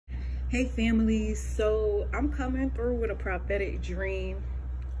Hey family, so I'm coming through with a prophetic dream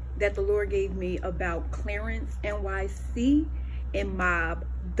that the Lord gave me about Clarence NYC and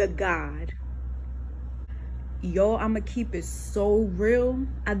Mobdagod. Y'all, I'ma keep it so real.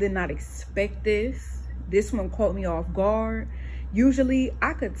 I did not expect this. This one caught me off guard. Usually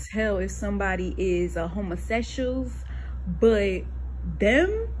I could tell if somebody is a homosexuals, but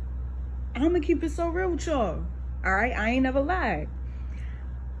them, I'ma keep it so real with y'all. All right, I ain't never lied.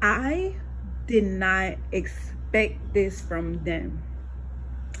 I did not expect this from them.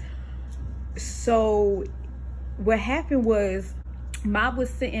 So what happened was Mob was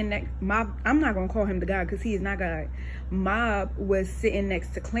sitting next, I'm not gonna call him the guy because he is not God. Mob was sitting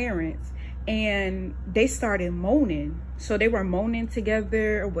next to Clarence and they started moaning. So they were moaning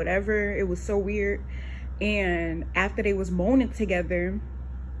together or whatever. It was so weird. And after they was moaning together,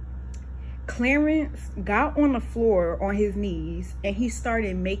 Clarence got on the floor on his knees and he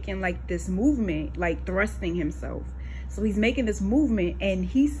started making like this movement, like thrusting himself. So he's making this movement and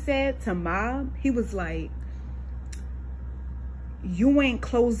he said to Mob, he was like, "You ain't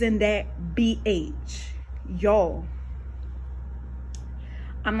closing that BH." Y'all,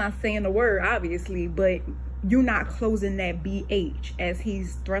 I'm not saying the word obviously, but you're not closing that BH as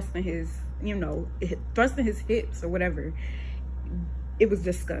he's thrusting his, thrusting his hips or whatever. It was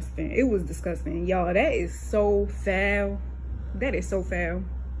disgusting. It was disgusting. Y'all, that is so foul. That is so foul.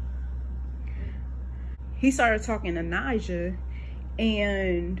 He started talking to Naja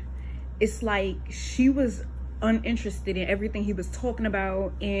and it's like she was uninterested in everything he was talking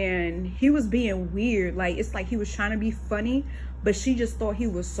about and he was being weird. Like, it's like he was trying to be funny, but she just thought he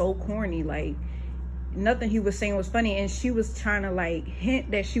was so corny. Like, nothing he was saying was funny and she was trying to like hint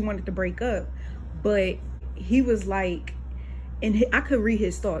that she wanted to break up, but he was like, and I could read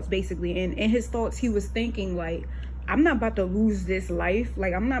his thoughts basically. And in his thoughts, he was thinking like, I'm not about to lose this life.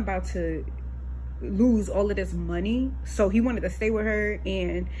 Like, I'm not about to lose all of this money. So he wanted to stay with her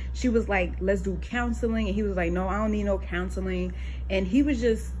and she was like, let's do counseling. And he was like, no, I don't need no counseling. And he was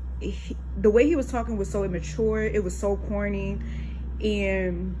just, the way he was talking was so immature. It was so corny.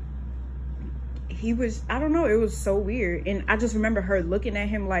 And he was, I don't know, it was so weird. And I just remember her looking at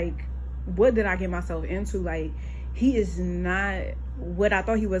him like, what did I get myself into? Like, he is not what I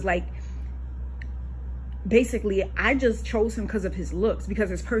thought he was. Like, basically I just chose him because of his looks, because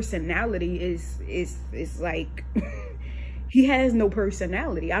his personality is like he has no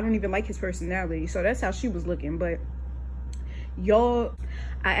personality. I don't even like his personality. So that's how she was looking. But y'all,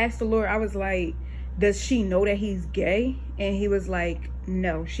 I asked the Lord, I was like, does she know that he's gay? And he was like,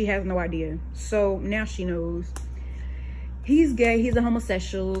 no, she has no idea. So now she knows he's gay. He's a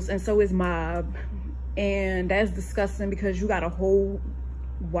homosexuals, and so is Mob. And that's disgusting because you got a whole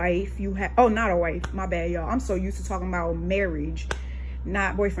wife. You have, oh, not a wife, my bad, y'all. I'm so used to talking about marriage,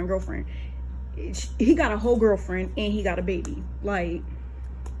 not boyfriend, girlfriend. He got a whole girlfriend and he got a baby. Like,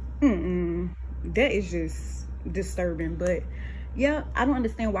 that is just disturbing. But yeah, I don't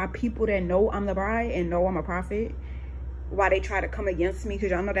understand why people that know I'm the bride and know I'm a prophet, why they try to come against me.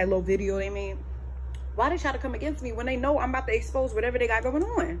 Because y'all know that little video they made. Why they try to come against me when they know I'm about to expose whatever they got going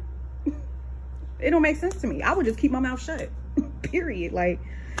on? It don't make sense to me. I would just keep my mouth shut. Period. Like,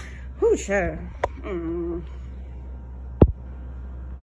 whoo, child.